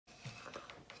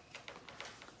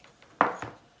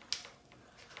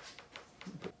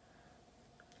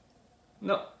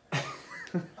No.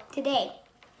 Today,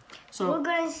 So we're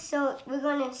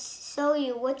gonna show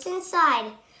you what's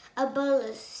inside a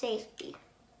boiler safety.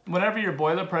 whenever your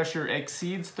boiler pressure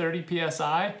exceeds 30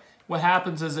 psi, what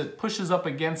happens is it pushes up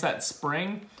against that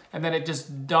spring and then it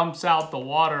just dumps out the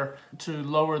water to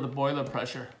lower the boiler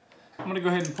pressure. I'm gonna go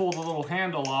ahead and pull the little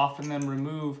handle off and then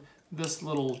remove this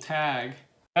little tag.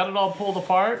 Got it all pulled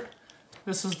apart.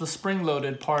 This is the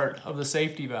spring-loaded part of the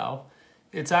safety valve.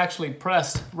 It's actually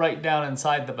pressed right down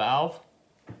inside the valve.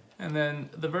 And then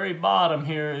the very bottom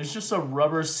here is just a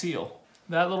rubber seal.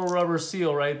 That little rubber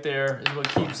seal right there is what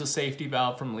keeps the safety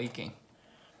valve from leaking.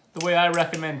 The way I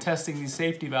recommend testing these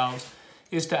safety valves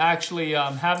is to actually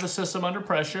have the system under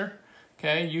pressure,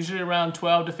 okay, usually around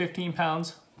 12 to 15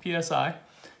 pounds PSI.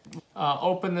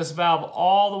 Open this valve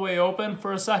all the way open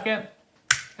for a second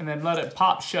and then let it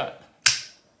pop shut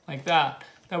like that.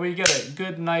 That way you get a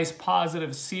good, nice,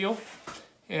 positive seal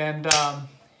and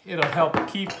it'll help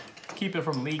keep it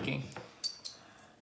from leaking.